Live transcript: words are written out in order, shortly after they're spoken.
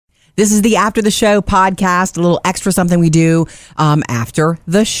This is the After the Show podcast, a little extra something we do after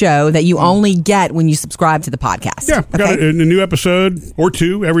the show that you only get when you subscribe to the podcast. Yeah, got a new episode or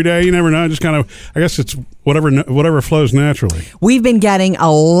two every day. You never know. Just kind of, I guess it's whatever flows naturally. We've been getting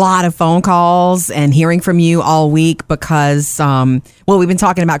a lot of phone calls and hearing from you all week because, we've been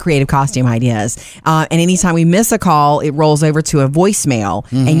talking about creative costume ideas. And anytime we miss a call, it rolls over to a voicemail,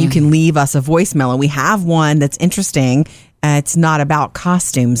 and you can leave us a voicemail. And we have one that's interesting. It's not about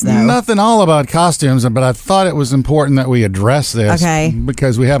costumes, though. Nothing all about costumes, but I thought it was important that we address this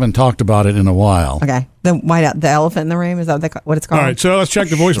because we haven't talked about it in a while. Okay. The elephant in the room, is that what it's called? All right, so let's check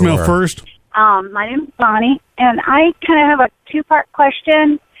the voicemail first. My name's Bonnie, and I kind of have a two-part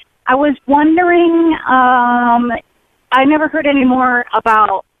question. I was wondering, I never heard any more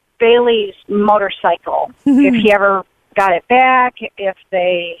about Bailey's motorcycle, if he ever got it back, if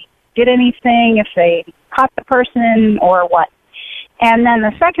they did anything, if they caught the person or what. And then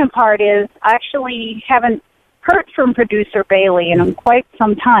the second part is I actually haven't heard from producer Bailey in quite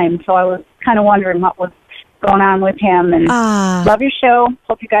some time, so I was kind of wondering what was going on with him. And love your show.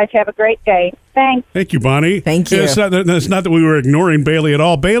 Hope you guys have a great day. Thanks. Thank you, Bonnie. Thank you. It's not that we were ignoring Bailey at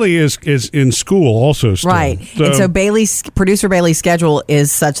all. Bailey is in school also still. Right. And so producer Bailey's schedule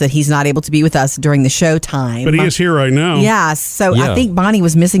is such that he's not able to be with us during the show time. But he is here right now. Yeah. So I think Bonnie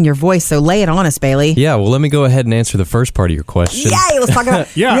was missing your voice. So lay it on us, Bailey. Yeah. Well, let me go ahead and answer the first part of your question. Yay. Let's talk about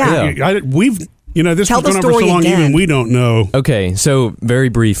this Tell was the going on for so story long, again. even we don't know. Okay, so very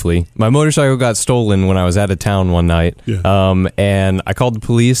briefly, my motorcycle got stolen when I was out of town one night. Yeah. And I called the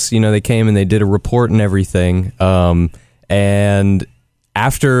police. They came and they did a report and everything. And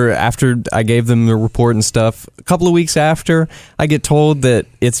after I gave them the report and stuff, a couple of weeks after, I get told that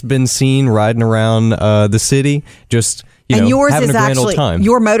it's been seen riding around the city, just yours having is a grand old actually time.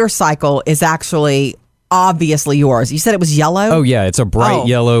 your motorcycle is actually obviously yours. You said it was yellow? Oh, yeah. It's a bright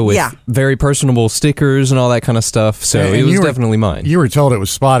yellow with very personable stickers and all that kind of stuff. So it was definitely mine. You were told it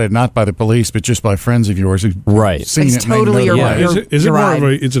was spotted not by the police, but just by friends of yours who seen it's it. Totally your yeah. Is it more of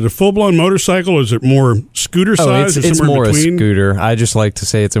is it a full-blown motorcycle, or is it more scooter size? It's more a scooter. I just like to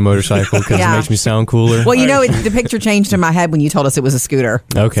say it's a motorcycle because it makes me sound cooler. Well, the picture changed in my head when you told us it was a scooter.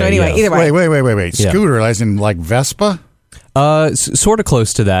 Okay. So anyway, either way. Wait. Yeah. Scooter, as in like Vespa? Sort of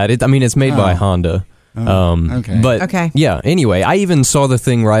close to that. It's made by Honda. Okay. But yeah, anyway, I even saw the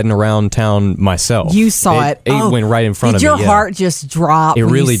thing riding around town myself. You saw it. It went right in front of me. Did your heart just drop it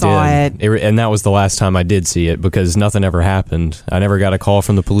when really you saw did. And that was the last time I did see it because nothing ever happened. I never got a call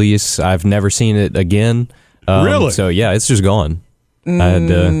from the police. I've never seen it again. Really? So yeah, it's just gone. I had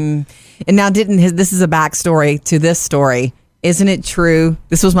And now this is a backstory to this story. Isn't it true?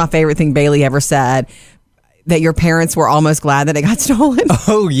 This was my favorite thing Bailey ever said. That your parents were almost glad that it got stolen?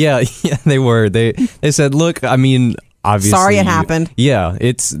 Oh, yeah, they were. They said, look, obviously... Sorry it happened. Yeah,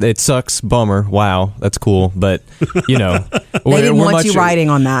 it sucks. Bummer. Wow, that's cool. But, they didn't want you riding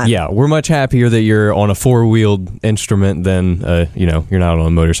on that. Yeah, we're much happier that you're on a four-wheeled instrument than, you're not on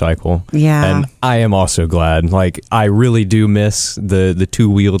a motorcycle. Yeah. And I am also glad. I really do miss the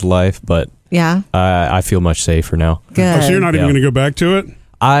two-wheeled life, but yeah, I feel much safer now. Good. Oh, so you're not even going to go back to it?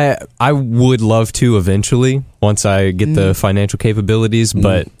 I would love to eventually once I get the financial capabilities,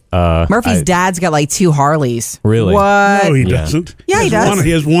 but Murphy's dad's got like 2 Harleys. Really? What? No, he doesn't. Yeah, he does.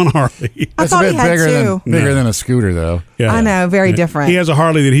 He has one Harley. I thought he had 2. Bigger than a scooter, though. Yeah. I know, very different. He has a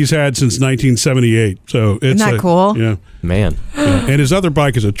Harley that he's had since 1978. So it's Isn't that cool? Yeah. Man. Yeah. And his other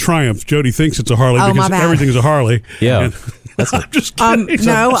bike is a Triumph. Jody thinks it's a Harley Oh, my because bad. everything's a Harley. Yeah. And I'm just kidding.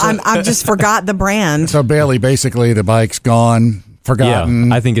 No, I just forgot the brand. So Bailey, basically, the bike's gone, forgotten.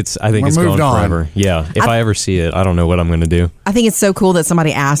 Yeah, I think it's We're gone moved on. forever. Yeah. If I ever see it, I don't know what I'm going to do. I think it's so cool that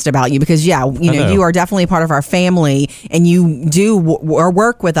somebody asked about you because, know. you are definitely a part of our family and you do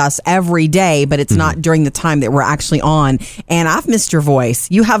work with us every day, but it's not during the time that we're actually on. And I've missed your voice.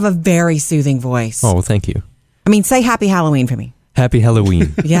 You have a very soothing voice. Oh, well, thank you. I mean, say Happy Halloween for me. Happy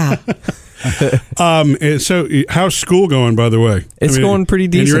Halloween. Yeah. So how's school going, by the way? It's going pretty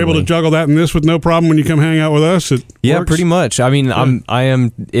And you're able to decently. juggle that and this with no problem when you come hang out with us? It Yeah, works? pretty much. I mean,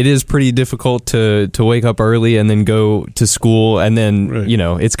 it is pretty difficult to wake up early and then go to school. And then,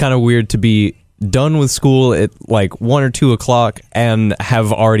 Right. it's kind of weird to be done with school at like 1 or 2 o'clock and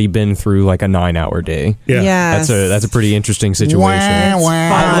have already been through like a 9-hour day. Yeah. Yes. That's a pretty interesting situation. Wah, wah.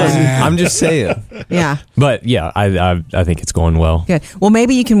 I'm just saying. Yeah. But yeah, I think it's going well. Good. Well,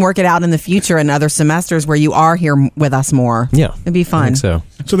 maybe you can work it out in the future in other semesters where you are here with us more. Yeah. It'd be fun. I think so.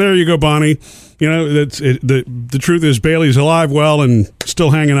 So there you go, Bonnie. The truth is Bailey's alive, well, and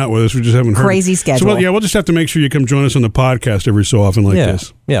still hanging out with us. We just haven't heard. Crazy schedule. So we'll just have to make sure you come join us on the podcast every so often like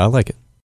this. Yeah, I like it.